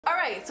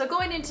Alright, so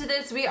going into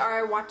this, we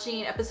are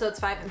watching episodes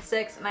 5 and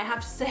 6, and I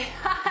have to say,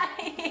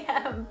 I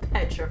am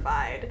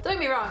petrified. Don't get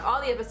me wrong, all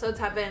the episodes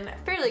have been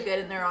fairly good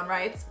in their own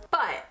rights,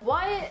 but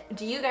what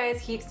do you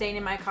guys keep saying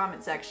in my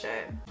comment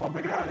section? Oh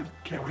my god,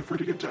 can't wait for it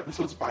to get to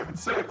episodes 5 and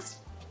 6.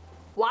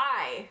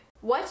 Why?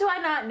 What do I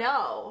not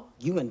know?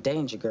 You in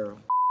danger, girl.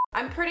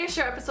 I'm pretty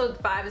sure episode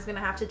 5 is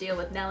gonna have to deal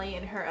with Nellie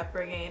and her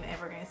upbringing,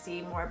 and we're gonna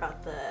see more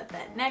about the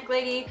bent neck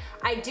lady.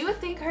 I do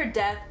think her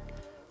death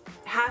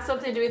has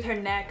something to do with her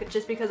neck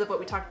just because of what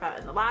we talked about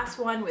in the last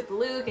one with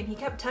Luke, and he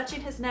kept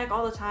touching his neck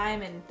all the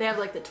time, and they have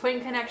like the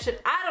twin connection.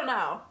 I don't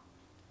know.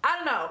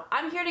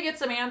 I'm here to get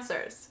some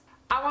answers.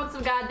 I want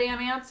some goddamn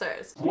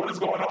answers. What is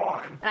going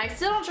on? And I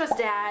still don't trust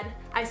Dad.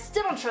 I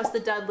still don't trust the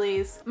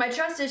Dudleys. My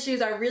trust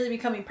issues are really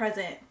becoming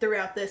present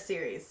throughout this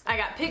series. I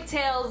got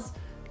pigtails,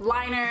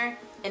 liner,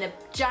 and a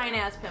giant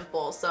ass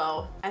pimple,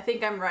 so I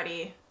think I'm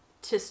ready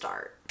to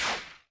start.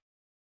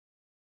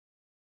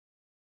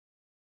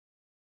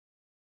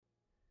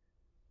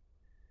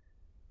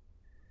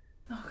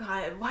 Oh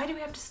god, why do we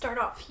have to start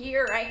off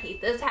here? I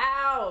hate this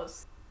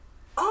house.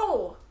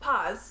 Oh,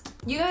 pause.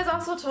 You guys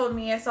also told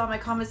me, I saw in my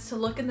comments, to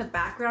look in the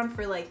background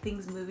for like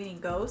things moving and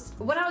ghosts.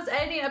 When I was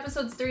editing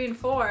episodes 3 and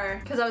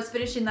 4, because I was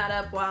finishing that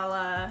up while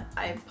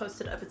I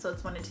posted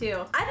episodes 1 and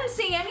 2, I didn't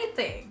see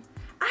anything.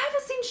 I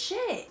haven't seen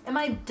shit. Am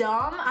I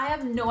dumb? I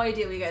have no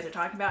idea what you guys are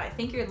talking about. I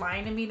think you're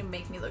lying to me to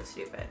make me look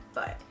stupid.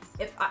 But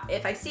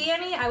if I see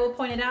any, I will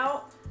point it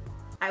out.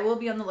 I will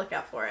be on the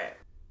lookout for it.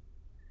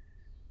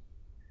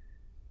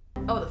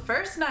 Oh, the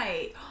first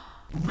night.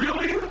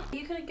 Really?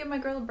 You couldn't give my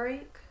girl a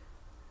break?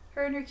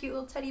 Her and her cute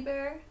little teddy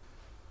bear.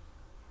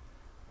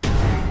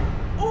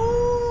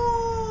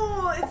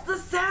 Oh, it's the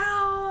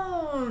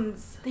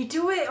sounds. They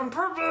do it on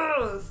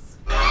purpose.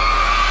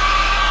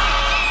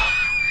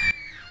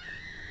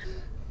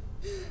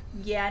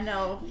 Yeah,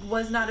 no,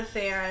 was not a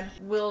fan.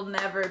 Will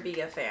never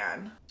be a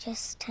fan.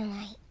 Just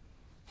tonight.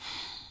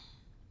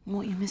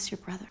 Won't you miss your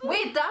brother?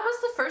 Wait, that was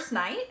the first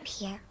night?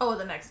 Yeah. Oh,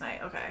 the next night,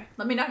 okay.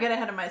 Let me not get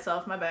ahead of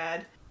myself, my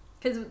bad.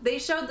 Because they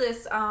showed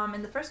this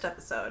in the first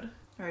episode.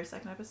 Or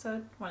second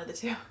episode, one of the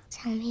two.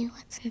 Tell me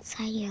what's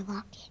inside your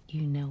locket.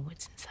 You know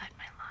what's inside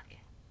my locket.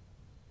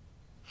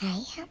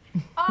 I am.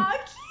 Aw,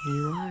 cute.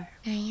 You are.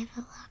 Can I have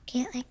a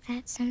locket like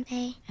that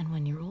someday? And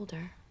when you're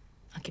older,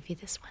 I'll give you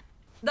this one.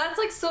 That's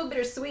like so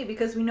bittersweet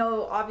because we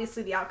know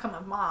obviously the outcome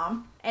of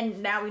Mom,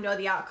 and now we know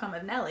the outcome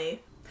of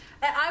Nellie.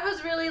 And I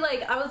was really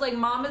like,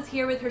 Mom is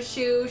here with her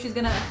shoe. She's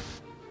gonna,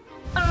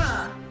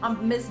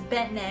 on Miss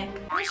Bentneck.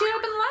 And she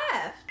up and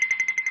left.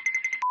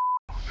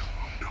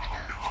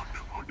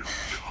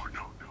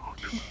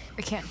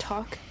 I can't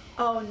talk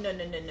Oh,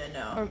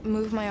 no. or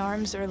move my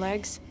arms or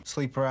legs.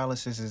 Sleep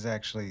paralysis is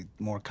actually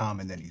more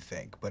common than you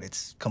think, but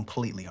it's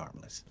completely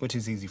harmless, which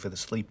is easy for the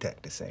sleep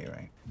tech to say,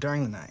 right?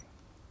 During the night,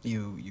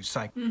 you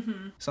cycle.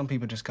 Some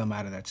people just come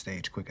out of that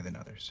stage quicker than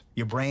others.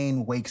 Your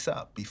brain wakes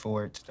up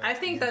before it starts. I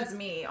think that's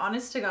me,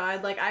 honest to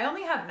God. Like, I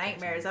only have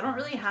nightmares. I don't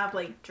really have,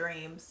 like,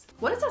 dreams.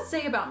 What does that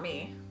say about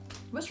me?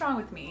 What's wrong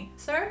with me?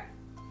 Sir?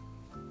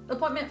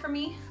 Appointment for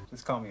me?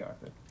 Just call me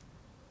Arthur.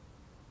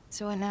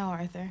 So what now,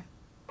 Arthur?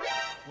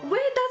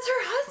 Wait, that's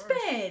her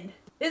husband,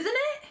 isn't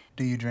it?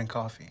 Do you drink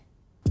coffee?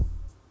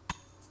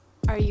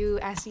 Are you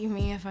asking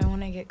me if I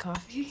want to get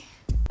coffee?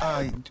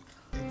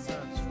 It's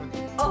for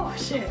the... Oh,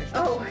 shit.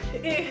 Oh,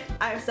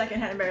 I have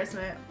secondhand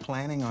embarrassment.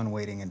 Planning on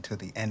waiting until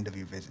the end of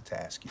your visit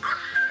to ask you.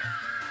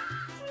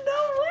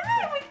 No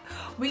way!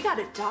 We got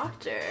a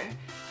doctor.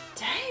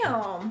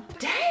 Damn,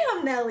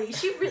 Nellie.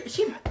 She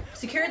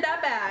secured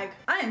that bag.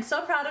 I am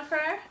so proud of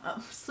her.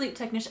 Oh, sleep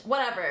technician,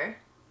 whatever.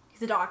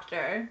 He's a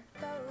doctor.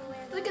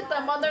 Look at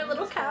them on their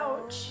little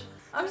couch.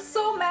 I'm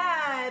so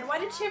mad. Why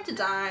did she have to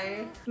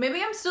die?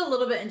 Maybe I'm still a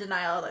little bit in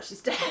denial that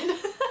she's dead.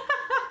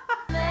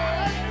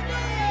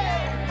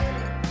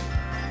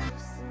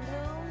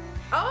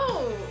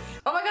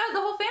 Oh my God, the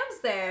whole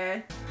fam's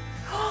there.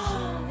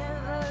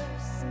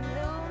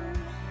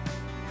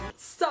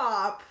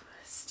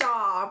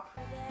 Stop.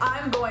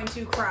 I'm going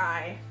to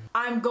cry.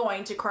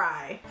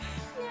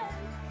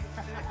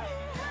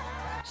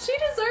 She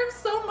deserves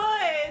so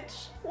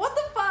much. What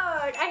the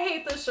fuck? I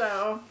hate this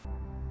show.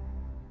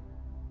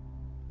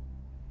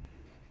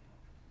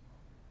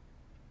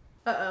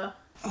 Uh-oh.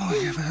 Oh,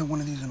 you haven't had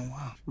one of these in a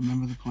while.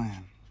 Remember the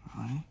plan,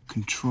 all right?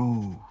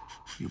 Control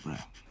your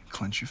breath.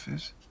 Clench your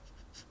fist.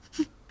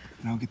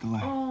 And I'll get the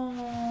light.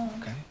 Oh.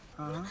 Okay?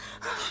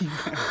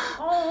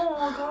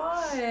 Oh,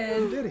 God.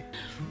 You did it.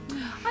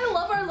 I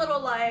love our little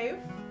life.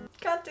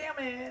 God damn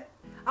it.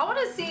 I want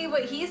to see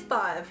what he's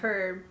thought of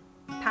her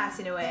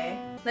passing away.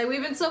 Like,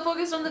 we've been so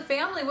focused on the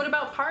family. What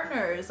about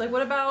partners? Like,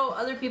 what about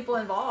other people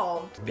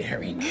involved?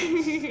 Very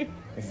nice.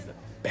 This is the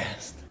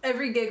best.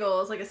 Every giggle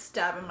is like a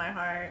stab in my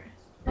heart.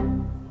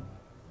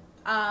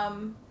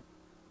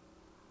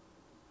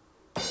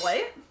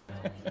 What?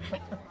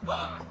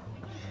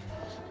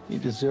 You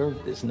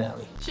deserve this,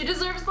 Nellie. She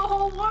deserves the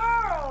whole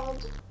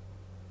world.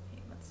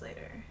 8 months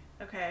later.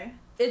 Okay.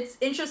 It's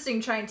interesting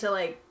trying to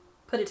like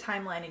put a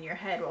timeline in your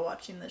head while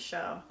watching this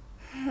show.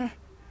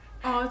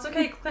 Oh, it's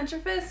okay. Clench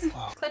your fist.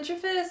 Clench your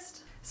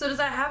fist. So does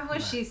that happen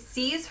when she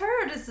sees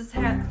her, or does this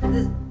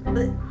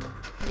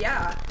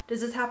yeah.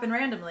 Does this happen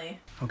randomly?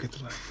 I'll get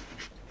the light.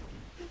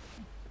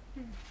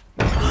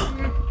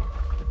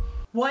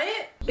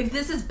 What? If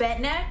this is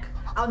bent neck,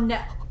 I'll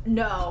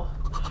no.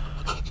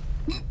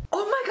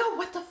 Oh my god,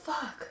 what the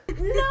fuck?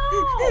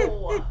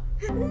 No!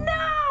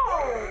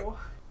 No!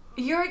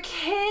 You're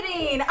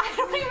kidding. I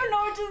don't even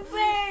know what to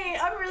say.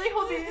 I'm really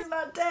hoping he's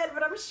not dead,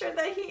 but I'm sure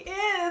that he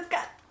is.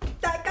 God,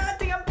 that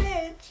goddamn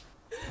bitch.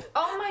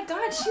 Oh my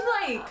god, she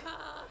like,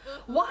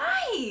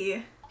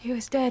 why? He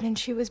was dead and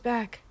she was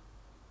back.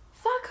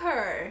 Fuck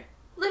her.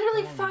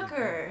 Literally fuck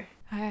her.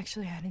 I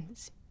actually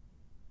hadn't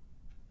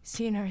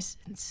seen her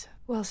since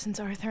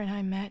Arthur and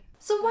I met.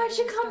 So why'd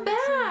she come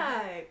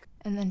back?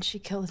 And then she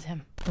killed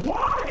him.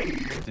 Why?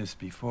 This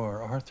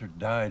before Arthur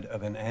died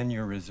of an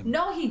aneurysm.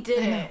 No, he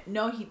didn't.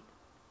 No, he...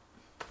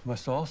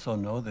 Must also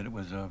know that it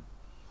was a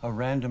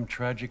random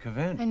tragic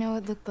event. I know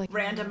it looked like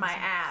Random my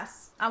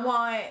ass. I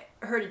want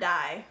her to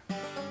die.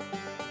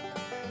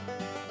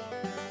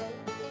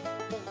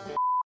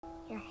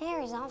 Your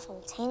hair is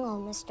awful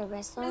tangled, Mr.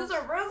 Bristles.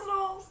 Mr.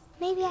 Bristles.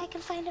 Maybe I can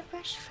find a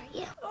brush for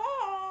you.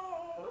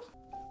 Oh.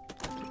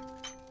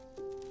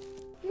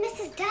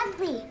 Mrs.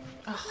 Dudley, look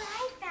what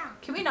I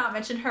found. Can we not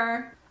mention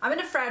her? I'm in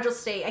a fragile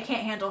state. I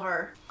can't handle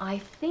her. I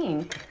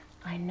think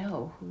I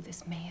know who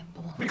this may have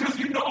belonged to. Because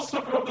you know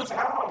stuff about this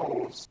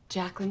house.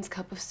 Jacqueline's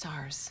Cup of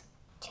Stars.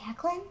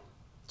 Jacqueline?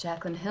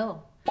 Jacqueline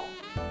Hill.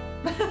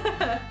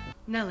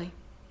 Nellie,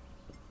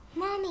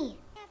 Mommy.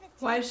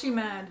 Why is she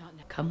mad?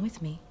 come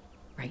with me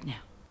right now.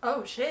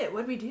 Oh shit,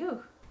 what'd we do?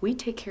 We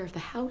take care of the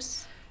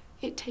house.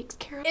 It takes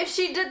care of... If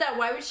she did that,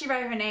 why would she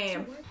write her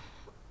name?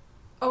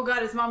 Oh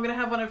god, is mom gonna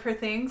have one of her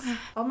things?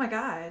 Oh my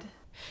god.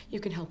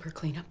 You can help her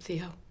clean up,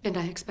 Theo. And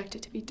I expect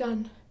it to be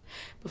done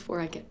before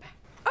I get back.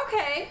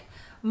 Okay.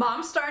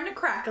 Mom's starting to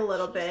crack a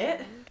little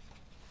bit.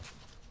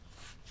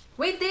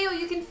 Wait, Theo,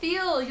 you can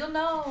feel. You'll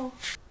know.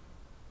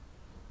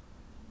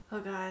 Oh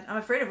god, I'm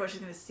afraid of what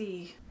she's gonna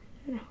see.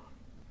 No,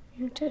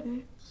 you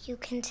didn't. You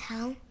can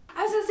tell?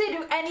 I was gonna say,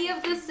 do any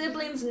of the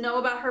siblings know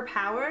about her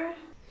power?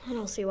 I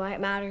don't see why it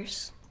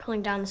matters.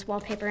 Pulling down this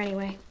wallpaper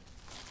anyway.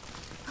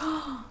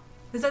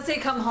 Does that say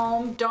come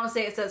home? Don't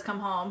say it says come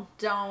home.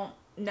 Don't.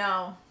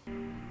 No.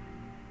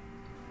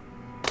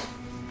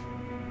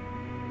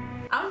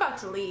 I'm about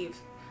to leave.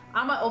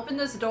 I'm gonna open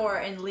this door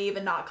and leave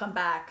and not come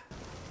back.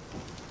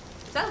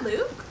 Is that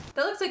Luke?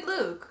 That looks like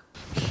Luke.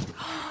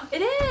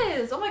 It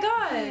is! Oh my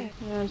god!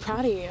 Yeah, I'm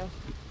proud of you.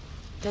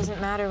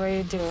 Doesn't matter where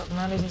you do it. What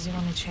matters is you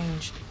want to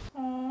change.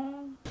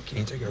 Aww. Can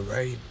you take a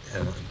right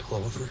and pull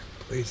over,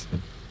 please?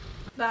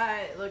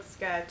 That looks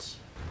sketch.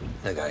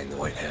 The guy in the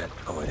white hat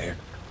over there.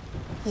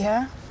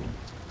 Yeah?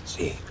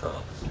 See?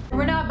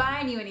 We're not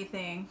buying you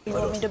anything. You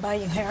want me to buy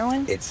you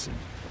heroin? It's...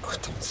 Oh,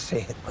 don't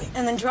say it like...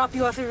 And then drop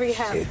you off at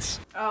rehab? It's...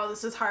 Oh,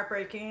 this is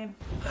heartbreaking.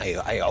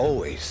 I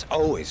always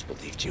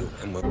believed you.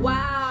 And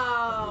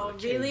Wow,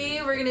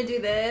 really? We're gonna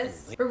do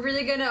this? We're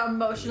really gonna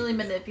emotionally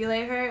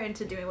manipulate her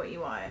into doing what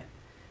you want.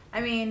 I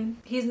mean,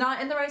 he's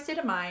not in the right state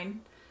of mind,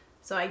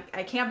 so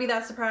I can't be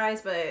that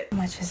surprised, but... How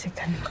much is it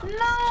gonna cost?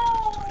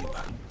 No!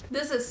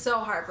 This is so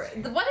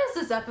heartbreaking. What is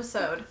this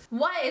episode?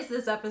 What is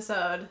this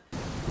episode?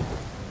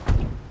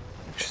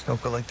 You're still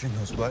collecting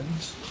those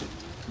buttons?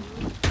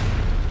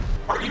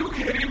 Are you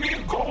kidding me?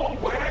 Go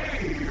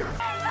away!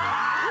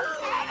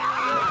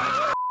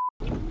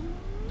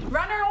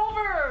 Run her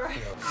over!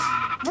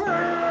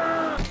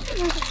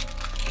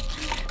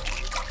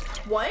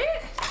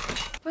 What?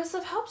 But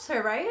stuff helps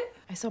her, right?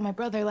 I saw my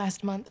brother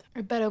last month.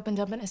 Our bed opened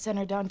up in a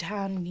center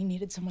downtown and he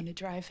needed someone to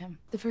drive him.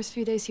 The first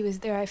few days he was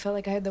there, I felt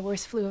like I had the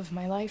worst flu of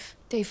my life.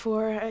 Day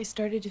 4, I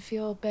started to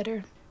feel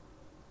better.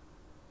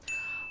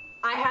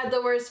 I had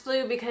the worst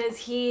flu because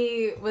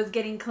he was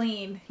getting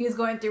clean. He was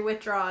going through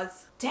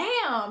withdrawals.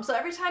 Damn! So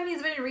every time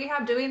he's been in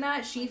rehab doing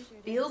that, she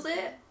feels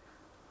it?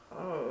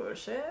 Oh,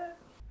 shit.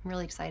 I'm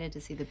really excited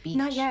to see the beach.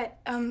 Not yet.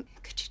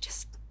 Could you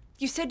just...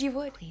 You said you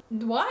would.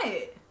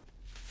 What?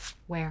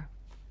 Where?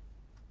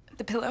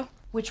 The pillow.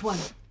 Which one?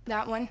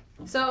 That one.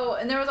 So,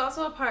 and there was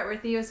also a part where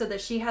Theo said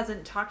that she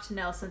hasn't talked to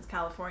Nell since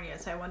California,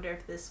 so I wonder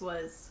if this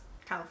was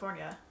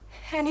California.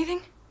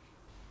 Anything?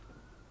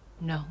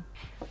 No.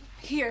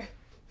 Here.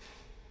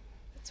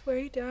 That's where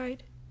he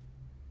died.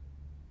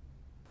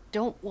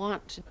 Don't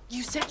want to...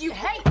 You said you...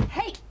 Hey!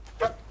 Hey!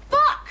 The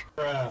fuck!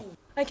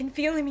 I can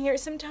feel him here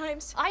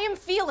sometimes. I am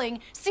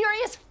feeling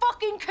serious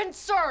fucking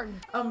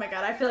concern. Oh my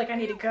god, I feel like I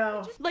need to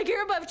go. Like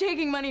you're above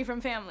taking money from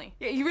family.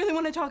 You really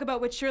want to talk about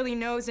what Shirley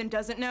knows and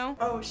doesn't know?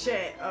 Oh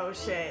shit, oh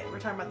shit. We're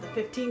talking about the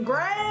 15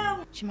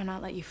 grand! She might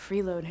not let you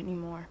freeload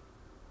anymore.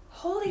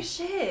 Holy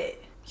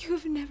shit.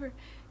 You've never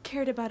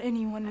cared about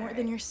anyone more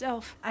than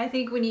yourself. I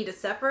think we need to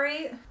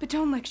separate. But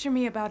don't lecture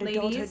me about Ladies?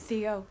 adulthood,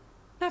 Theo.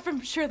 Not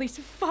from Shirley's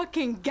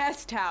fucking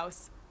guest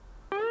house.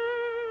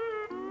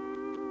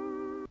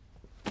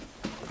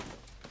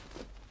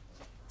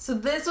 So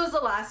this was the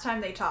last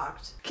time they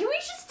talked. Can we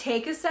just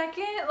take a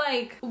second?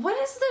 Like, what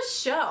is this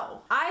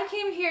show? I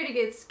came here to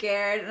get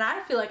scared and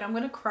I feel like I'm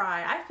gonna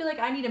cry. I feel like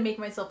I need to make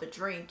myself a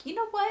drink. You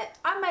know what?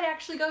 I might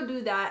actually go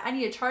do that. I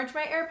need to charge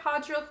my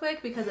AirPods real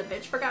quick because a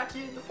bitch forgot to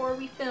do it before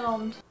we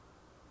filmed.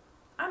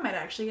 I might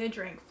actually get a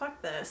drink.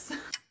 Fuck this.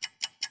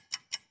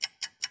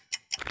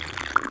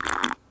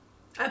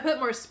 I put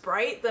more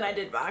Sprite than I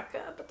did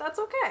vodka, but that's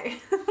okay.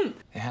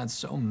 They had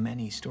so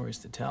many stories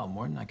to tell,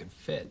 more than I could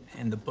fit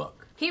in the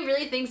book. He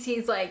really thinks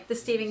he's like the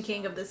Stephen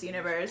King of this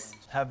universe.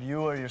 Have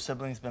you or your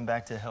siblings been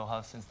back to Hill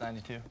House since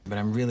 '92? But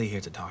I'm really here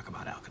to talk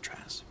about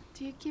Alcatraz.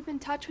 Do you keep in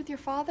touch with your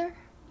father?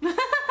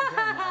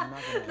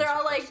 They're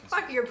all like,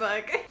 fuck your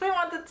book. I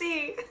want the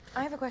tea.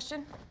 I have a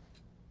question.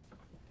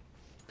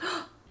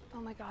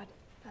 Oh my god,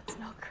 that's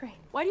not great.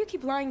 Why do you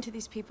keep lying to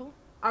these people?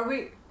 Are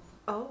we...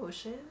 Oh,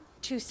 shit.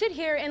 To sit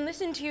here and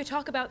listen to you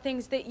talk about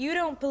things that you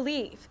don't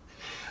believe.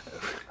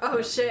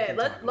 Oh shit,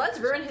 let's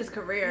ruin his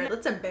career.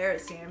 Let's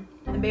embarrass him.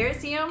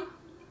 Embarrass him?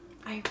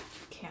 I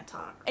can't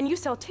talk. And you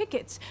sell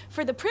tickets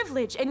for the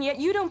privilege, and yet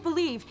you don't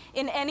believe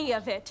in any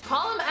of it.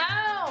 Call him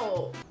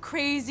out!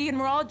 Crazy, and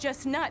we're all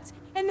just nuts.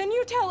 And then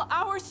you tell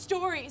our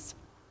stories.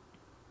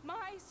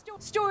 My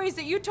stories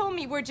that you told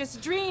me were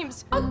just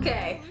dreams.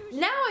 Okay,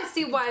 now I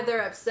see why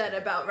they're upset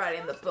about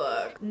writing the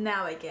book.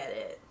 Now I get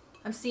it.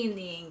 I'm seeing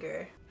the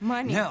anger.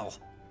 Money. Nell!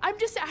 I'm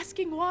just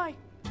asking why.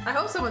 I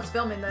hope someone's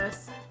filming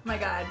this. Oh my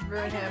god,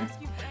 ruin him.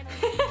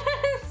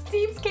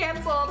 Steve's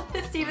canceled.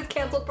 Steve is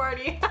canceled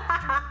party.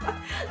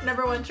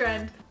 #1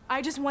 trend.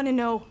 I just want to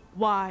know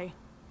why.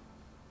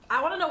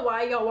 I want to know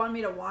why y'all want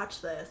me to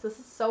watch this. This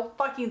is so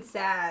fucking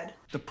sad.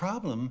 The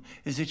problem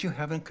is that you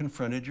haven't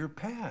confronted your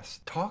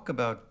past. Talk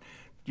about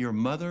your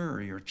mother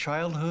or your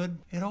childhood.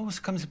 It always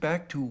comes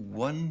back to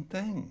one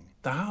thing,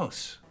 the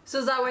house. So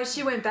is that why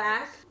she went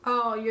back?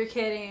 Oh, you're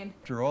kidding.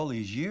 After all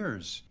these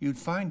years, you'd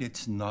find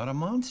it's not a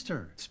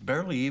monster. It's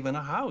barely even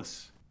a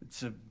house.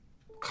 It's a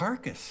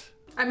carcass.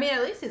 I mean,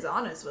 at least he's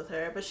honest with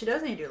her, but she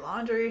does need to do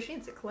laundry. She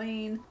needs to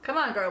clean. Come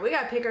on, girl. We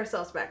gotta pick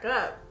ourselves back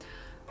up.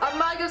 A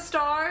mug of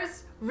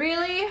stars?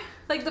 Really?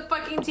 Like the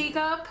fucking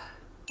teacup?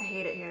 I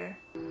hate it here.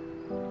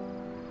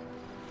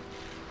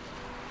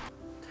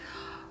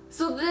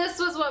 So this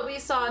was what we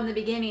saw in the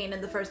beginning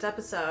in the first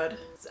episode.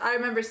 I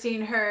remember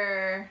seeing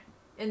her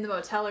in the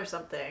motel or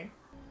something.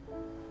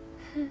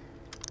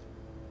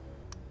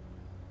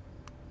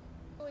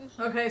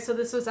 Okay, so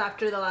this was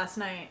after the last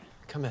night.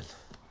 Come in.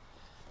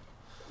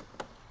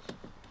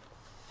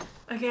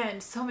 Again,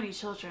 so many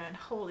children.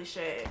 Holy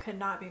shit, it could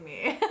not be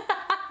me.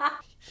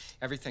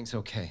 Everything's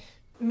okay.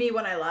 Me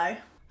when I lie.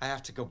 I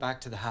have to go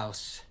back to the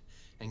house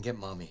and get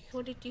Mommy.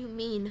 What did you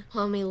mean?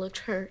 Mommy looked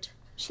hurt.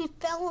 She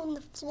fell on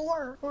the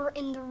floor. We're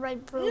in the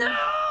red room.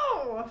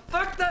 No!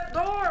 Fuck that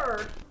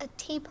door! A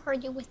tea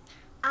party with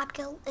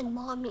Abigail and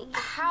Mommy.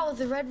 How?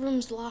 The red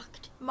room's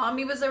locked.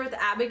 Mommy was there with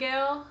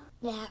Abigail?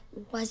 That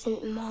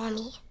wasn't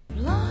Mommy.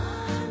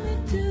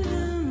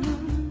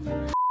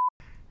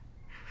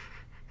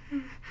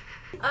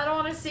 I don't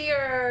want to see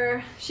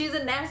her. She's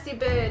a nasty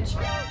bitch.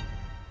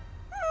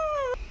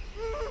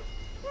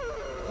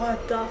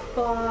 What the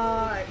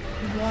fuck?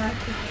 What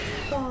the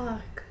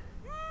fuck?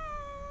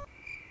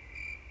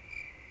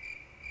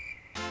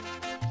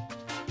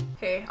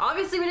 Okay,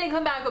 obviously we didn't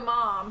come back with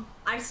Mom.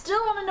 I still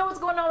want to know what's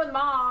going on with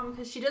Mom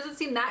because she doesn't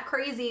seem that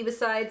crazy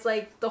besides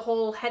like the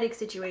whole headache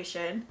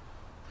situation.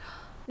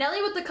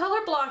 Nellie with the color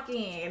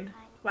blocking.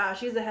 Wow,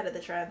 she's ahead of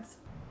the trends.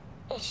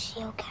 Is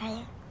she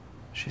okay?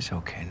 She's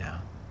okay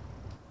now.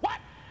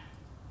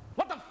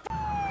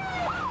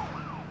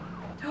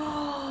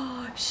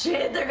 Oh,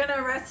 shit, they're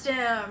gonna arrest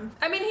him.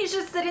 I mean, he's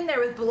just sitting there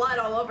with blood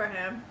all over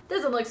him.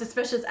 Doesn't look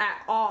suspicious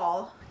at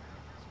all.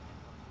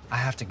 I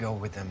have to go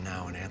with them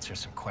now and answer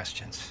some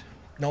questions.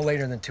 No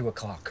later than 2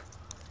 o'clock.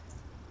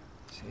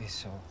 See,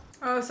 so...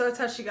 Oh, so that's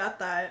how she got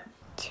that.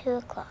 2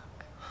 o'clock.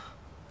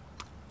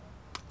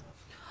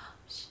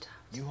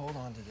 You hold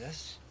on to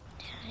this.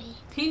 Daddy.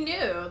 He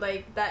knew,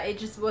 like, that it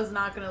just was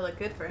not gonna look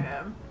good for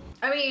him.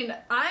 I mean,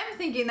 I'm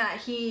thinking that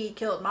he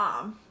killed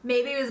Mom.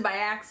 Maybe it was by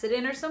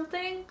accident or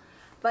something,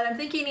 but I'm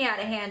thinking he had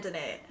a hand in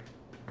it.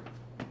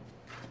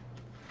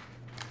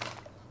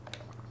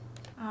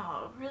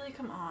 Oh, really?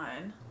 Come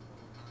on.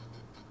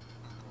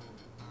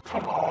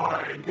 Come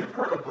on, give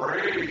her a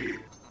break.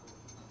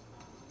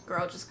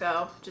 Girl, just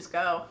go. Just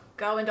go.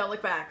 Go and don't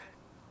look back.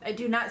 I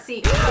do not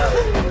see.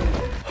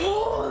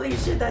 Holy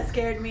shit, that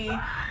scared me.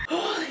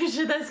 Holy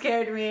shit, that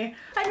scared me.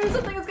 I knew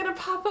something was gonna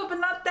pop up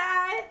and not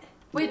that.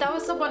 Wait, that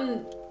was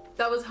someone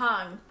that was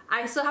hung.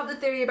 I still have the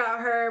theory about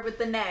her with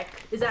the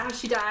neck. Is that how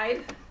she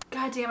died?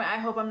 God damn it, I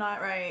hope I'm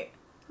not right.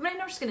 I mean, I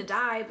know she's gonna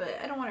die, but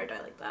I don't want her to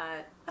die like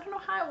that. I don't know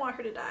how I want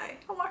her to die.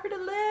 I want her to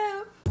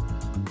live.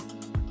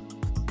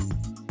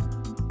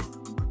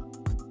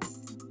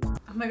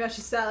 Oh my gosh,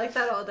 she sat like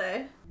that all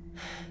day.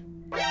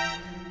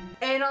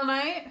 And all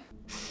night?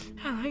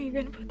 How are you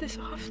gonna put this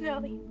off,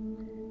 Nellie?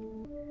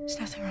 There's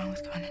nothing wrong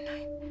with going at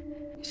night.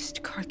 It's just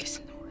a carcass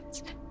in the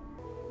woods.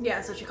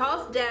 Yeah, so she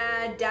calls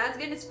Dad. Dad's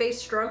getting his face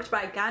stroked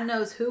by God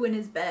knows who in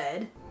his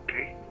bed.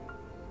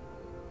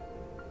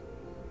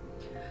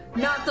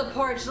 Not the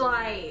porch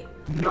light.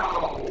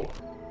 No.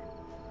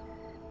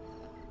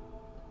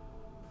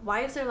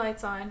 Why is there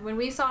lights on? When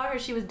we saw her,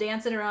 she was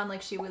dancing around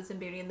like she was in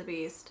Beauty and the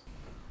Beast.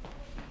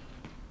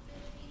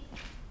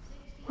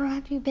 Where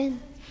have you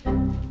been?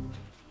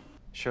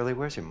 Shirley,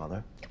 where's your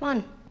mother? Come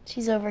on,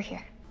 she's over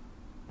here.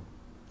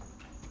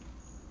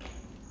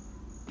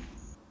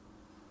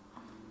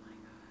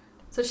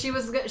 So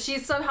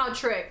she's somehow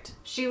tricked.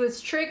 She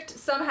was tricked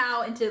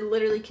somehow into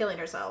literally killing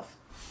herself.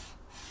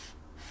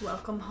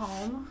 Welcome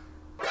home.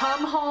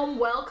 Come home,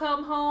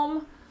 welcome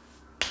home.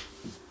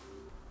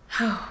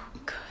 Oh,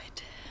 good.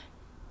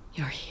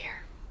 You're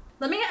here.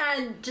 Let me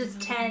add just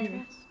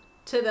 10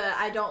 to the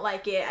I don't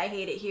like it, I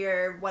hate it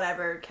here,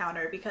 whatever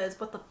counter, because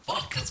what the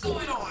fuck is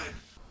going on?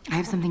 I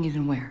have something you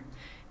can wear.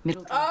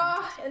 Middle.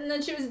 Oh, and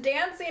then she was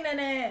dancing in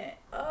it.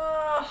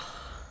 Oh.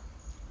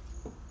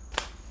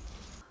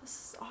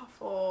 This is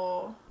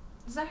awful.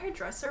 Is that her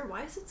dresser?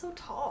 Why is it so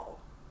tall?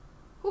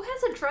 Who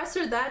has a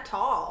dresser that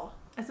tall?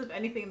 As if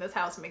anything in this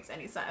house makes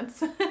any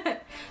sense.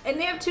 And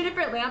they have 2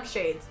 different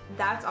lampshades.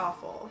 That's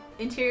awful.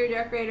 Interior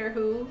decorator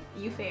who?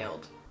 You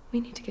failed.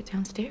 We need to get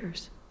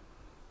downstairs.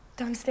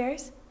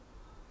 Downstairs?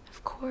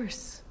 Of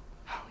course.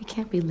 We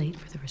can't be late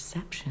for the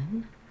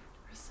reception.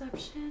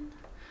 Reception?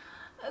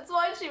 That's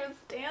why she was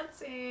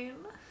dancing.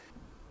 Oh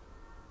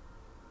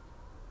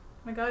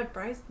my god,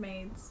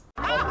 bridesmaids.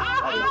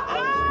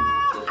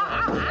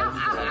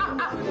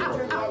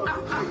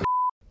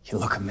 You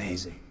look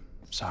amazing.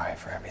 Sorry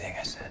for everything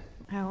I said.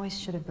 I always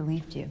should have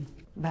believed you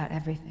about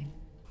everything.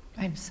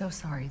 I'm so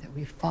sorry that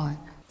we fought.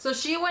 So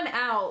she went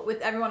out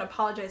with everyone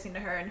apologizing to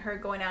her and her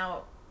going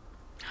out.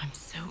 I'm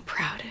so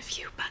proud of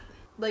you, but...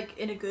 Like,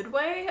 in a good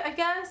way, I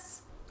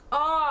guess?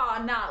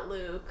 Oh, not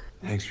Luke.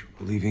 Thanks for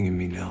believing in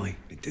me, Nellie.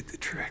 It did the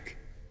trick.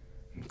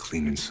 I'm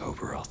clean and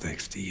sober, all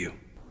thanks to you.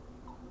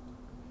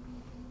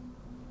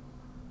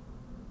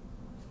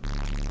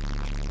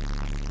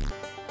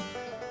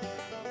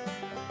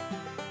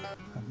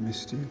 I've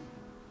missed you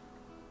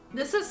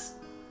This is...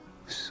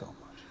 so much.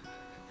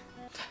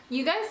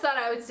 You guys thought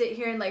I would sit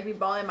here and like be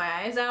bawling my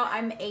eyes out.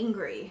 I'm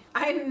angry.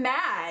 I'm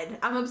mad.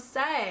 I'm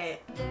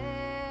upset.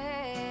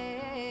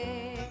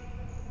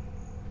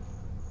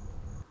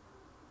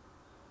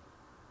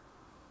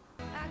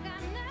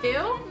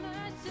 Ew?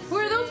 Who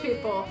are those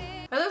people?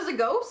 Are those a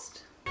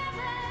ghost? Oh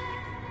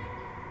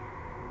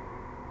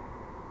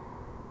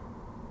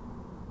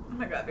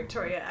my god,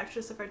 Victoria,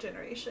 actress of our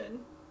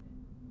generation.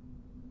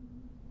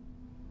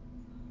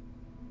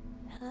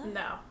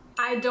 No.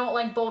 I don't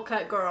like bowl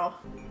cut girl.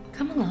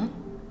 Come along.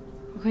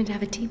 We're going to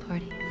have a tea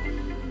party.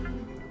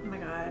 Oh my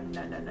god,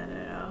 no, no, no, no,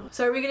 no.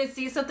 So are we gonna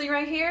see something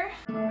right here?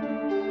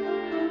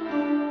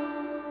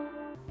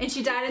 And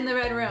she died in the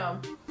red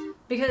room.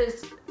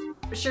 Because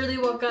Shirley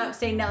woke up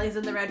saying Nellie's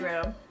in the red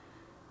room.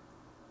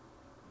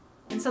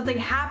 And something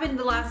happened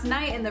the last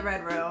night in the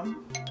red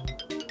room.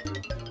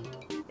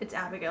 It's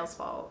Abigail's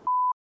fault.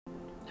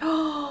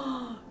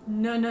 Oh,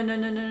 no, no, no,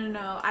 no, no, no,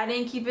 no. I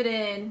didn't keep it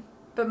in.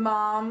 But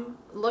Mom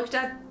looked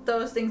at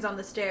those things on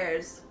the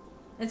stairs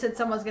and said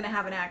someone's gonna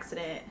have an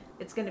accident.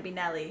 It's gonna be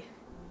Nellie.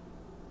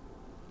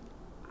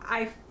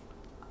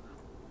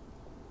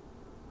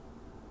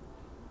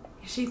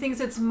 She thinks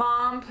it's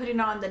Mom putting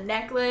on the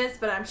necklace,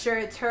 but I'm sure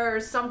it's her or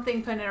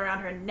something putting it around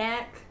her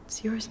neck.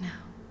 It's yours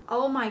now.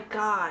 Oh my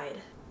god.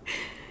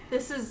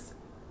 This is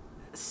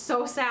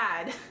so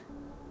sad.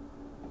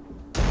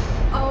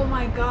 Oh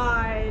my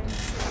god.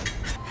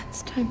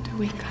 It's time to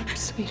wake up,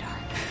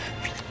 sweetheart.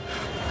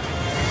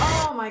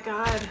 Oh my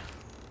god.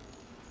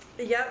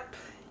 Yep.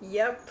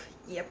 Yep.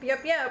 Yep,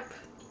 yep, yep.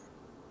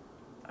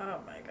 Oh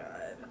my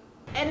god.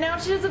 And now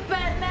she has a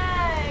bent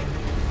neck.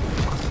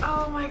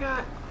 Oh my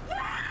god.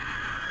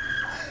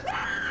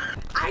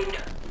 I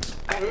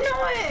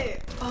know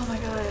it. Oh my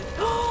god.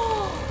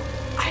 Oh,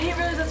 I didn't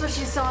realize that's what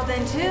she saw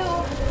then too.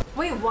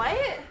 Wait,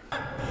 what?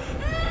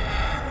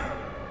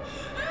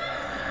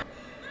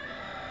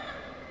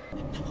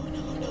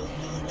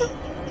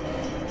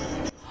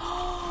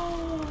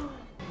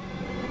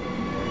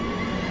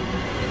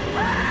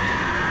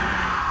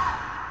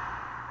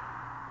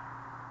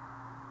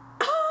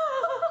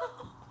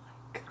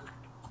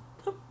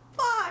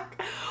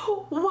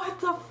 What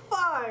the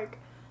fuck?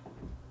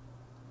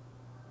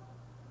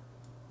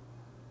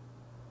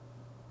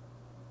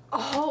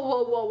 Oh,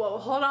 whoa, whoa, whoa.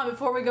 Hold on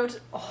before we go to...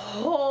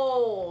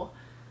 Oh.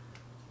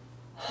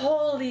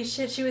 Holy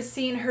shit, she was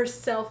seeing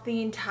herself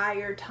the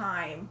entire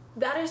time.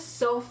 That is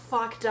so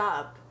fucked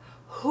up.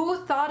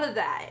 Who thought of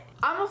that?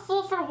 I'm a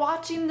fool for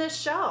watching this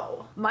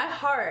show. My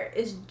heart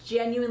is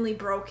genuinely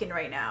broken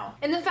right now.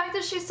 And the fact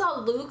that she saw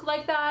Luke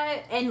like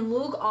that, and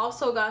Luke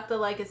also got the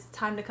like it's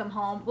time to come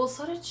home. Well,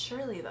 so did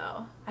Shirley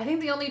though. I think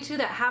the only two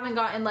that haven't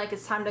gotten like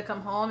it's time to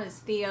come home is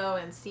Theo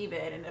and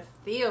Steven. And if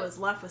Theo is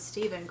left with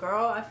Steven,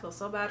 girl, I feel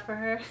so bad for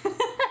her.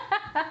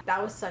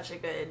 That was such a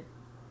good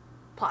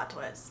plot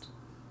twist.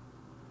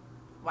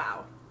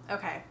 Wow.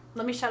 Okay,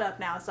 let me shut up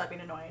now and stop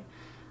being annoying.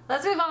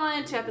 Let's move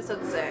on to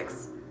episode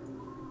 6.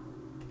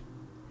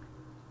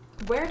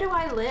 Where do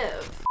I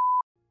live?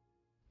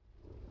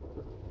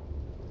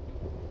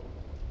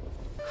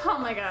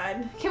 my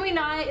god. Can we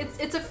not?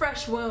 It's a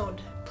fresh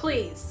wound.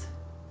 Please.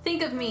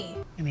 Think of me.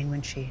 I mean,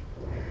 when she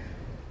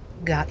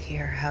got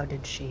here, how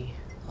did she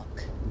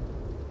look?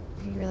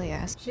 You really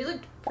asked? She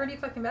looked pretty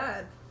fucking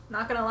bad.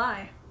 Not gonna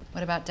lie.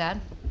 What about Dad?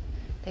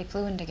 They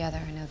flew in together,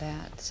 I know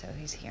that, so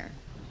he's here.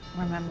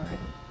 Remember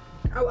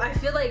it. Oh, I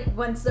feel like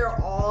once they're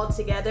all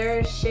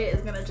together, shit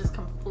is gonna just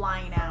come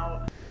flying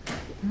out.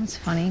 It's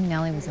funny,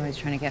 Nellie was always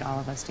trying to get all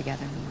of us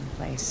together in one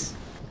place.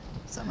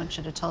 Someone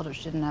should have told her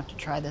she didn't have to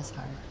try this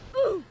hard.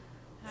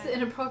 Is it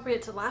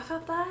inappropriate to laugh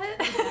at that?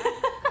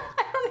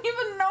 I don't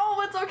even know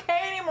what's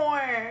okay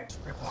anymore.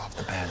 Rip off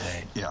the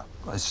Band-Aid. Yeah,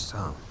 let's do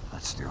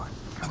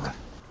it. Okay.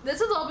 This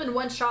has all been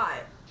one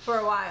shot for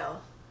a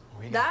while.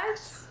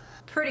 That's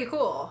pretty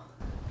cool.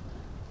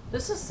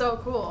 This is so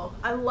cool.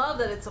 I love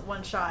that it's a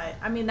one shot.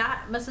 I mean,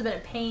 that must have been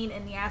a pain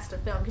in the ass to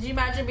film. Could you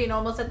imagine being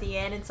almost at the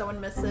end and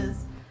someone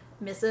messes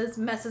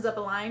up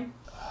a line?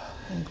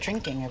 I'm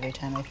drinking every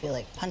time I feel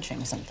like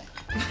punching something.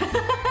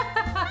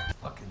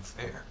 Fucking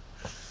fair.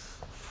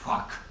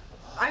 Fuck.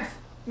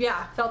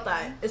 Yeah, felt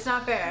that. It's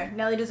not fair.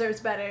 Nellie deserves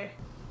better.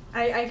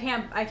 I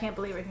can't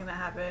believe everything that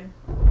happened.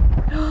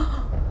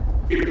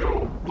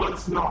 Ew,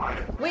 let's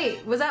not.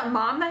 Wait, was that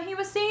Mom that he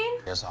was seeing?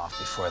 It was off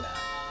before that.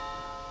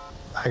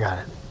 I got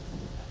it.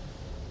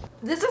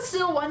 This is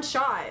still one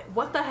shot.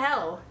 What the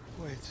hell?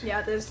 Wait.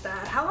 Yeah, there's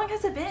that. How long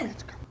has it been?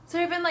 So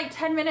it's been like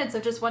 10 minutes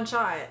of just one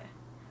shot.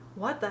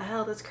 What the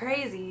hell? That's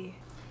crazy.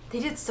 They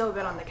did so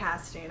good on the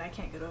casting. I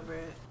can't get over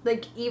it.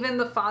 Like, even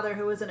the father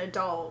who was an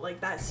adult, like,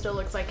 that still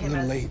looks like him. A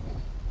little late.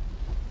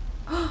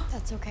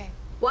 That's okay.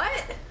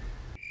 What?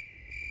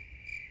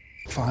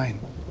 Fine.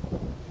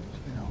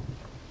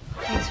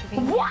 Thanks for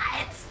being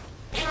What?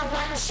 In a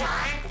one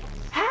shot?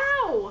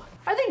 How?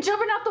 Are they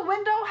jumping out the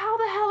window? How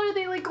the hell are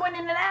they, like, going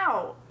in and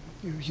out?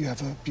 You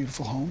have a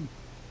beautiful home.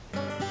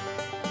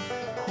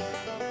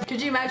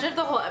 Could you imagine if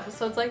the whole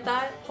episode's like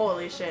that?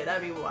 Holy shit,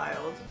 that'd be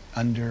wild.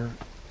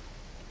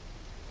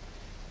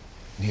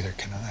 Neither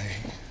can I.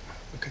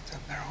 Look at them,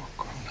 they're all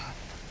grown up.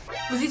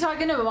 Was he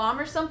talking to Mom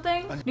or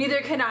something? Neither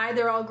can I,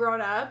 they're all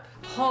grown up.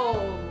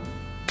 Oh.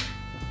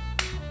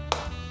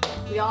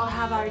 We all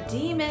have our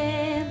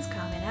demons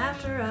coming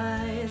after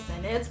us,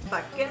 and it's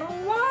fucking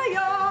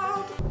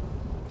wild.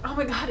 Oh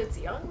my god, it's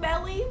young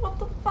Nellie? What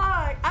the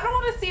fuck? I don't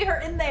want to see her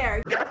in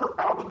there. Get her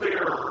out of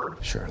there.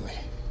 Shirley,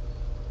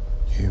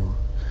 you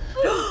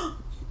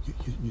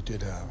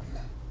did,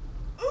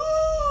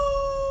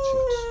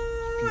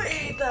 I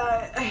hate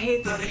that. I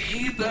hate that. I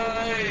hate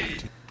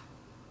that.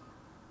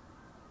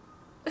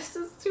 This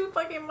is too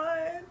fucking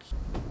much.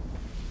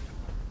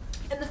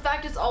 And the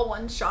fact it's all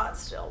one shot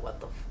still.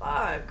 What the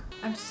fuck?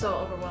 I'm so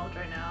overwhelmed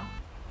right now.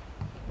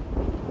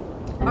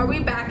 Are we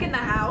back in the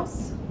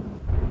house?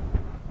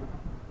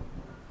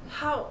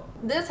 How?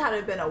 This had to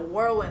have been a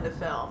whirlwind to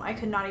film. I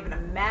could not even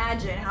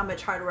imagine how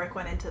much hard work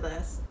went into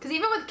this. Because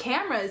even with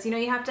cameras, you know,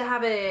 you have to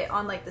have it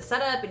on like the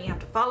setup and you have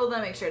to follow them,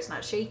 make sure it's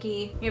not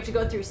shaky. You have to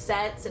go through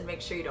sets and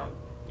make sure you don't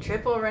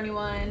trip over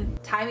anyone.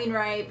 Timing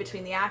right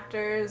between the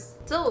actors.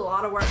 Still a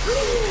lot of work.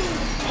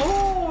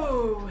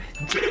 Oh!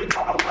 Did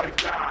not like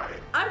that.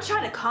 I'm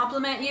trying to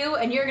compliment you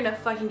and you're gonna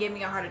fucking give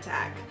me a heart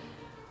attack.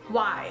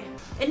 Why?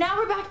 And now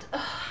we're back to,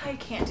 I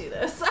can't do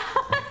this.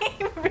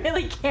 I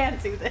really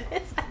can't do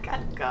this. I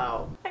gotta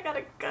go. I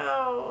gotta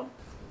go.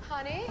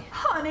 Honey?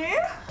 Honey?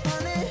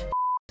 Honey?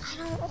 I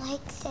don't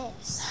like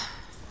this.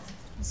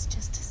 It's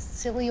just a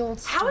silly old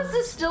story. How is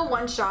this still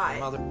one shot?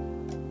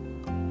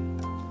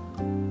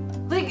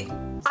 Like,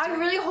 I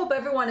really hope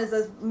everyone is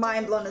as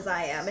mind blown as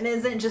I am and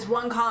isn't just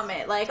one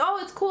comment like, oh,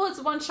 it's cool, it's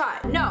one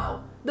shot.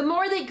 No. The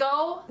more they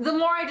go, the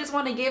more I just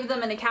want to give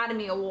them an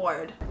Academy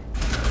Award.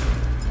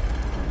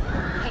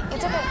 Hey,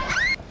 it's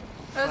okay.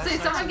 I would say,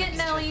 someone get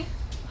Nellie.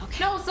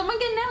 Okay. No, someone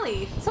get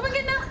Nellie. Someone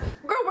get Nellie.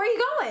 Girl, where are you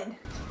going?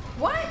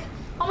 What?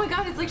 Oh my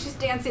god, it's like she's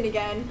dancing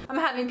again. I'm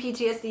having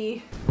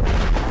PTSD.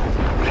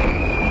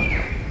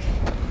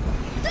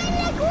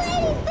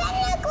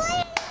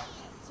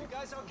 You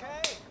guys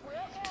okay? We're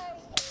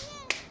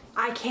okay.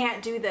 I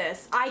can't do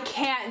this. I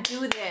can't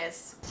do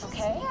this.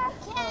 Okay?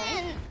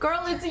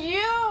 Girl, it's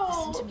you.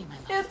 Listen to me, my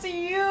love. It's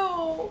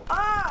you.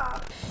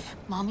 Ah.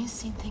 Mommy's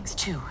seen things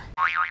too.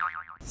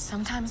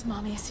 Sometimes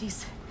Mommy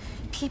sees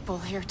people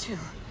here too.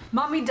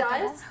 Mommy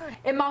does?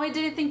 And Mommy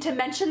did anything to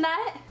mention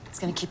that? It's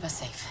gonna keep us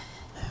safe.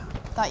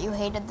 Thought you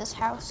hated this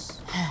house.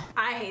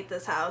 I hate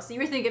this house. You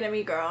were thinking of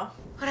me, girl.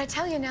 What'd I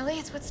tell you, Nellie?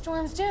 It's what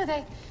storms do.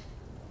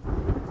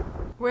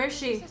 Where is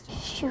she?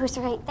 She was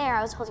right there.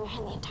 I was holding her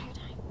hand the entire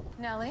time.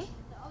 Nellie?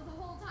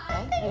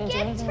 I didn't do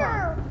anything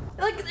wrong.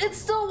 Like, it's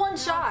still one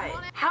shot.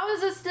 How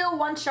is it still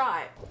one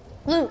shot?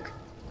 Luke.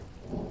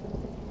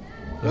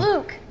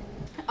 Luke.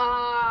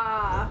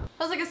 That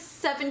was like a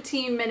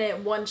 17-minute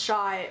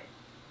one-shot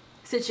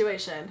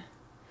situation.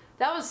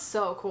 That was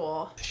so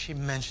cool. She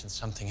mentioned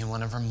something in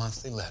one of her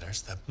monthly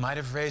letters that might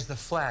have raised the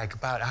flag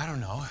about, I don't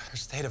know, her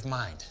state of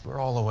mind. We're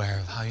all aware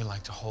of how you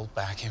like to hold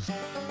back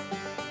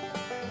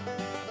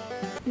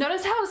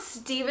Notice how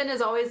Steven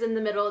is always in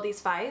the middle of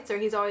these fights, or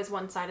he's always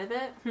one side of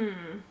it?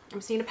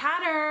 I'm seeing a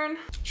pattern.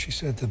 She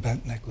said the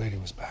bent neck lady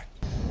was back.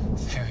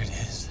 There it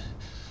is.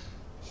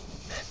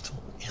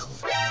 Mental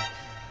illness.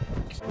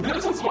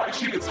 This is why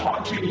she is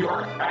haunting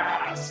your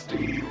ass,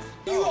 Steve.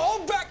 You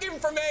hold back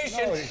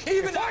information,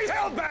 even if I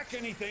held back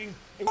anything.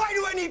 Why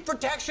do I need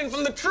protection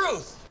from the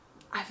truth?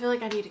 I feel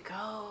like I need to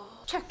go.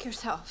 Check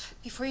yourself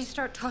before you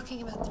start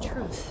talking about the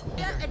truth.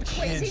 And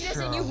craziness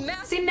and you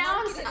massive See,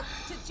 now market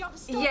to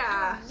jumpstart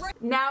yeah. your brain.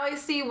 Now I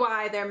see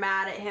why they're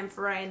mad at him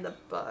for writing the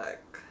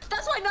book.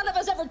 That's why none of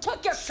us ever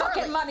took your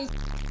fucking money.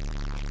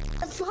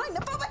 I'm fine.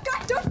 Oh my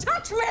God, don't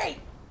touch me!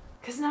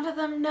 Because none of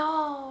them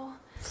know.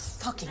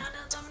 Fucking. None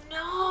of them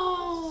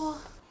know.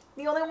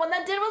 The only one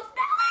that did was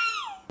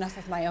Nellie. Enough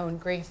of my own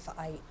grief.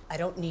 I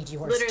don't need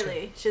yours.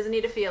 Literally, she doesn't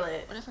need to feel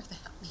it. Whatever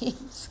that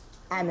means.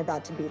 I'm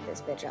about to beat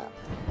this bitch up.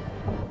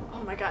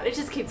 Oh my God, it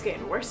just keeps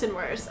getting worse and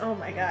worse. Oh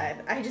my God,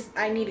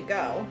 I need to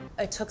go.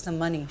 I took the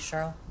money,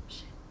 Cheryl.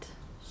 Shit.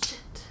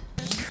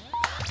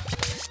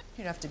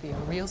 You'd have to be a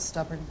real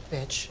stubborn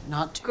bitch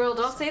not to. Girl,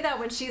 don't say that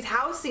when she's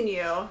housing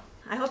you.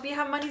 I hope you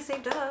have money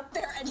saved up.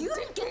 There, and you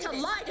didn't get to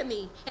lie to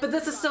me. But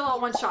this is still all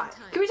one shot.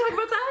 Can we talk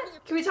about that?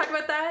 Can we talk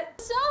about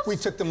that? We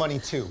took the money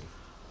too.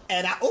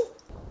 And I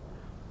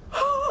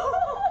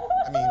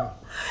mean,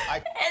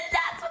 And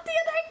that's what the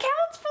other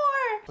account's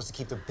for. supposed to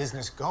keep the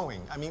business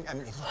going. I mean,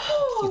 if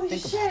Holy you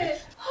think shit. about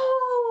it.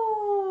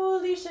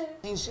 Holy shit.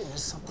 Is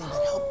something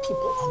that help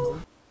people on the.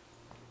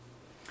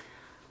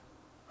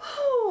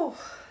 Oh,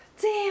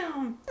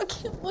 damn. I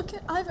can't look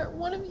at either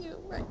one of you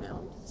right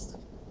now.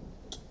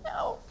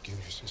 No. Give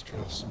your sister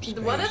some space.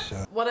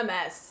 What a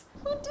mess.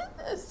 Who did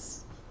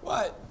this?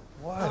 What?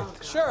 What? Oh,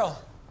 Cheryl.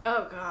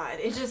 Oh God,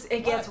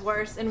 it gets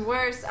worse and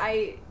worse.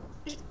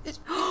 You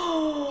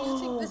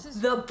think this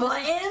is The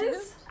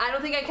buttons? I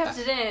don't think I kept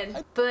it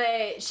in,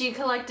 but she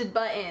collected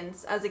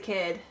buttons as a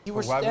kid. You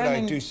were Why would I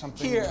standing do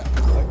something here.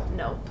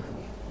 Nope.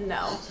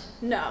 No.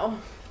 No.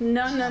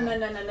 No, no, no, no,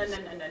 no, no, no, no, no,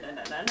 no,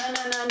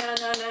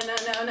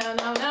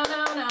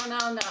 no, no,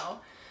 no, no.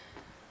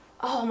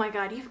 Oh my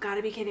God, you've got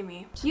to be kidding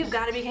me. You've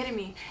got to be kidding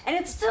me. And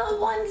it's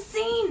still one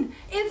scene.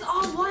 It's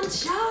all one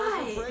shot.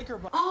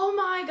 Oh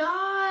my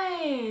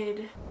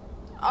God.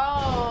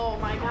 Oh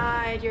my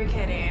God, you're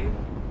kidding.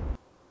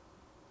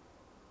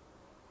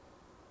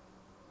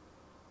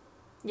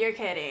 You're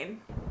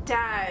kidding.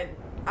 Dad,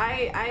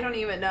 I don't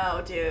even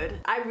know, dude.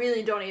 I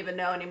really don't even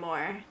know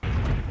anymore.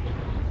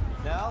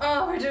 No?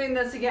 Oh, we're doing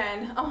this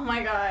again. Oh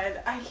my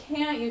God. I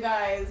can't, you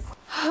guys.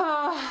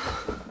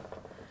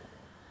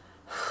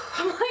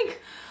 I'm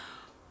like,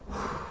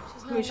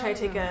 let me try to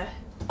take a...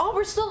 Oh,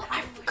 we're still...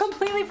 I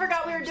completely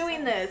forgot we were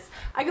doing this.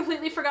 I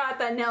completely forgot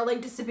that Nell,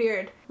 like,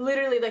 disappeared.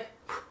 Literally, like,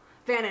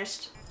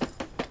 vanished.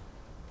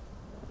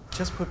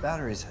 Just put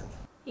batteries in.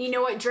 You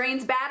know what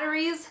drains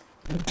batteries?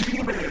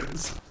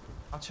 Demons.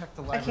 I'll check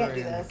the I can't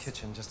library do and the this.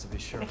 kitchen just to be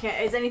sure. I can't...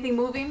 Is anything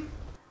moving?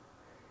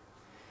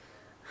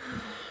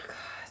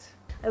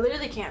 I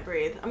literally can't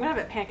breathe. I'm gonna have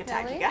a panic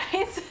attack, you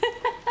guys.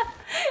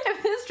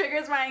 If this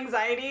triggers my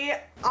anxiety,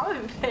 I'm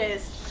gonna be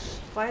pissed.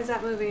 Why is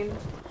that moving?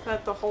 Is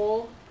that the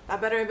hole? That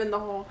better have been the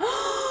hole.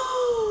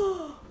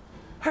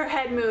 Her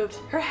head moved.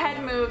 Her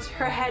head moved.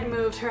 Her head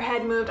moved. Her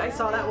head moved. I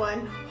saw that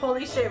one.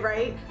 Holy shit,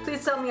 right?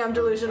 Please tell me I'm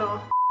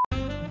delusional.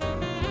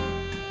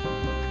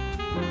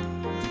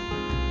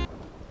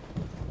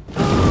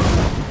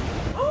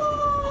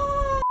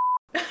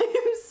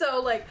 I'm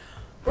so like,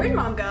 where'd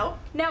Mom go?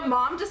 Now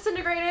Mom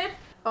disintegrated?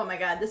 Oh my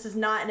God, this is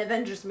not an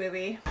Avengers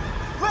movie.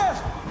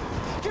 Liv!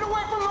 Get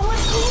away from the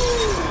window!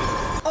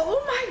 Oh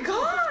my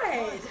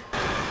God!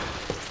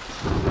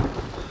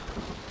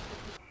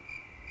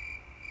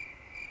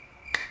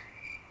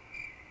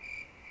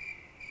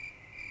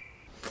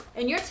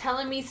 And you're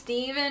telling me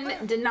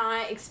Steven did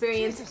not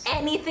experience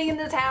anything in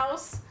this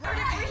house? I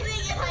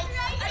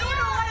don't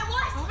know what it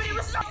was, but it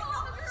was so...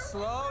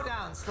 Slow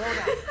down, slow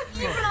down.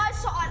 Even I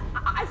saw it.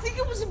 I think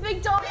it was a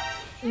big dog.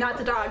 Not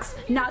the dogs.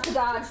 Not the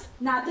dogs.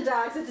 Not the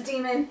dogs. It's a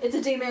demon. It's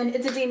a demon.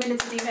 It's a demon.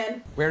 It's a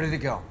demon. Where did it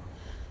go?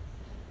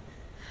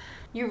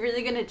 You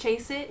really gonna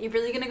chase it? You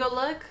really gonna go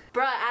look?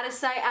 Bruh, out of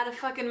sight, out of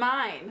fucking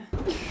mind.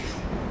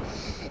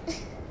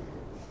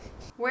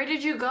 Where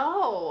did you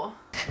go?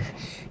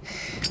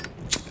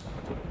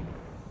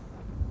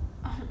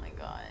 Oh my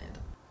God.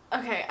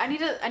 Okay, I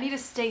need to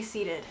stay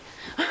seated.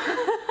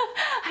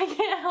 I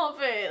can't help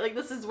it. Like,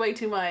 this is way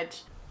too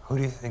much. Who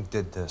do you think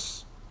did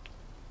this?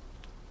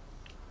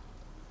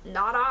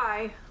 Not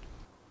I.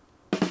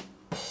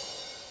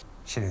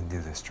 She didn't do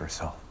this to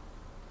herself.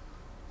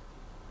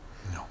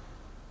 No.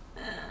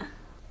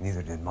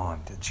 Neither did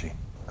Mom, did she?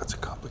 That's a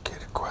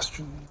complicated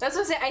question. That's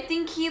what I'm saying. I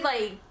think he,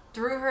 like,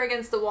 threw her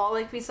against the wall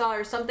like we saw,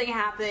 or something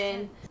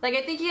happened. Like,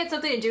 I think he had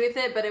something to do with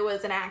it, but it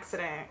was an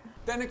accident.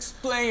 Then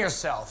explain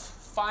yourself.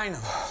 Finally,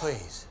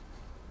 please.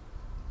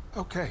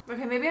 Okay.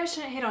 Okay, maybe I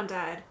shouldn't hit on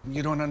Dad.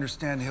 You don't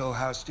understand Hill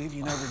House, Steve.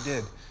 You never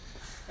did.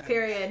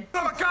 Period.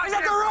 Oh my God,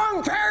 the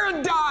wrong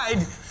parent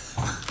died!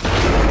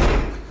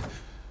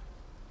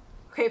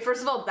 Okay,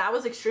 first of all, that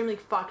was extremely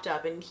fucked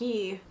up, and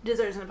he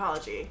deserves an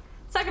apology.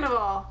 Second of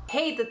all,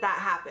 hate that that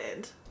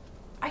happened.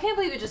 I can't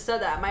believe you just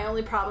said that. My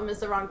only problem is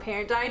the wrong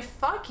parent died.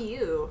 Fuck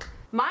you.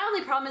 My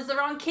only problem is the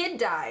wrong kid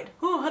died.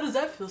 Oh, how does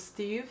that feel,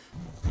 Steve?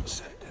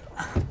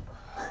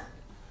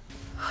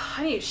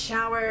 I need a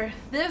shower.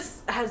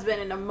 This has been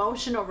an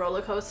emotional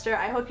roller coaster.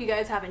 I hope you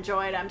guys have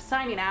enjoyed. I'm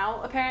signing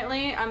out,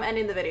 apparently. I'm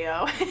ending the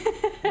video.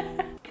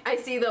 I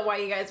see though why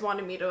you guys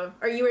wanted me to,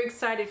 or you were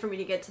excited for me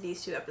to get to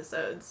these 2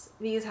 episodes.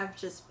 These have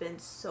just been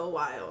so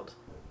wild.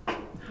 Oh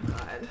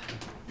God.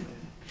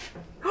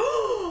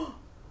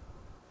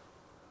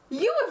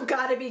 You have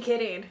got to be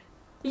kidding.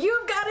 You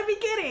have got to be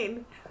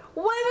kidding.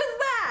 What was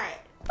that?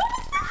 What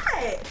was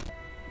that?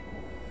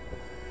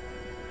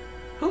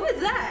 Who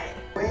is that?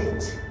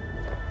 Wait.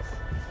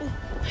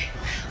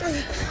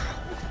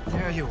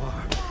 There you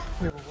are.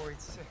 We were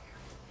worried sick.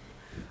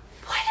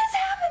 What is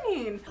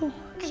happening?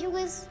 I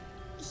was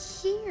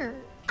here.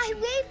 I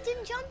waved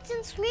and jumped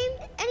and screamed,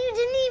 and you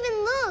didn't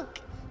even look.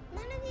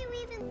 None of you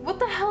even... What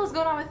the hell is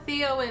going on with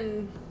Theo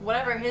and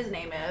whatever his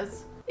name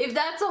is? If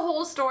that's a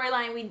whole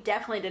storyline, we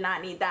definitely did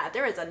not need that.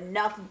 There is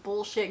enough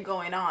bullshit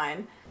going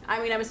on.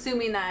 I mean, I'm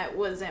assuming that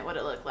wasn't what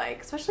it looked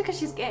like, especially because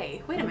she's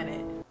gay. Wait a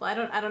minute.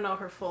 Well, I don't know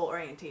her full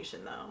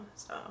orientation though,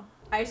 so.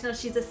 I just know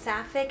she's a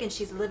sapphic and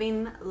she's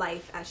living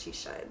life as she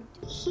should.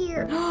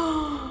 Here.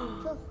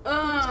 Oh,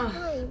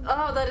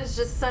 that is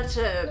just such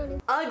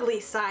a ugly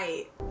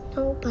sight.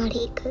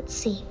 Nobody could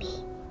see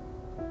me.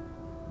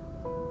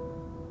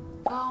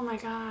 Oh my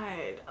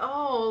God.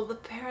 Oh, the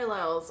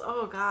parallels.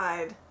 Oh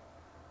God.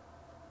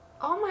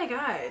 Oh my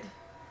God.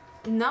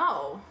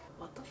 No.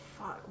 What the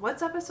fuck?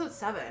 What's episode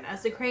 7?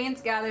 As the Cranes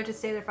gather to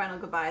say their final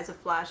goodbyes, a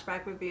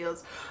flashback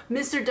reveals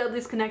Mr.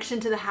 Dudley's connection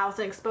to the house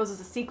and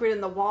exposes a secret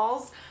in the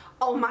walls.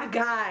 Oh my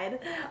God.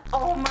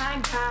 Oh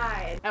my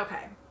God.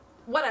 Okay.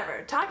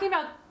 Whatever. Talking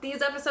about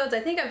these episodes, I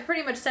think I've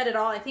pretty much said it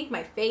all. I think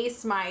my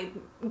face, my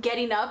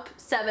getting up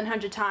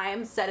 700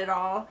 times said it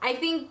all. I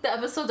think the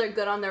episodes are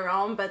good on their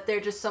own, but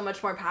they're just so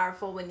much more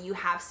powerful when you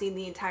have seen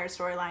the entire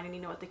storyline and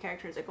you know what the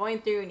characters are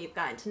going through and you've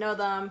gotten to know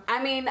them.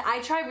 I mean,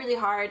 I try really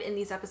hard in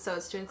these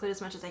episodes to include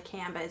as much as I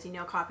can, but as you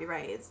know,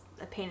 copyright is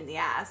a pain in the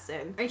ass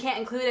and I can't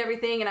include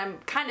everything, and I'm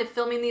kind of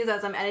filming these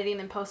as I'm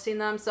editing and posting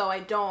them, so I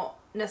don't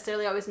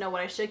necessarily always know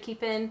what I should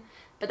keep in.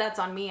 But that's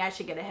on me, I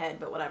should get ahead,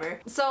 but whatever.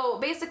 So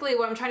basically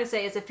what I'm trying to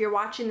say is if you're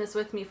watching this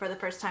with me for the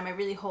first time, I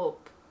really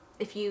hope,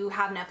 if you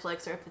have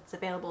Netflix or if it's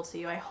available to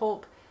you, I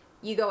hope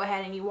you go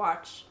ahead and you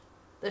watch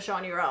the show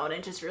on your own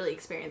and just really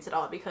experience it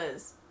all,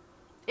 because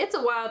it's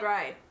a wild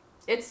ride.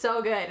 It's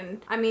so good.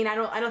 And I mean, I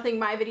don't think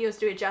my videos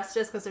do it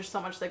justice because there's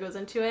so much that goes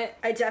into it.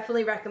 I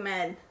definitely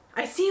recommend.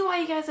 I see why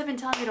you guys have been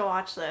telling me to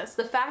watch this.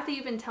 The fact that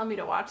you've been telling me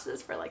to watch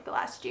this for like the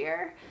last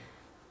year.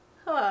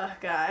 Oh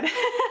God,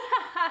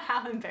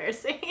 how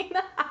embarrassing.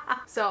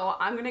 So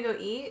I'm gonna go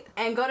eat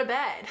and go to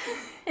bed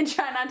and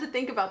try not to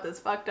think about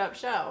this fucked up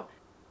show.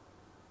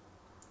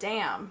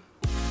 Damn.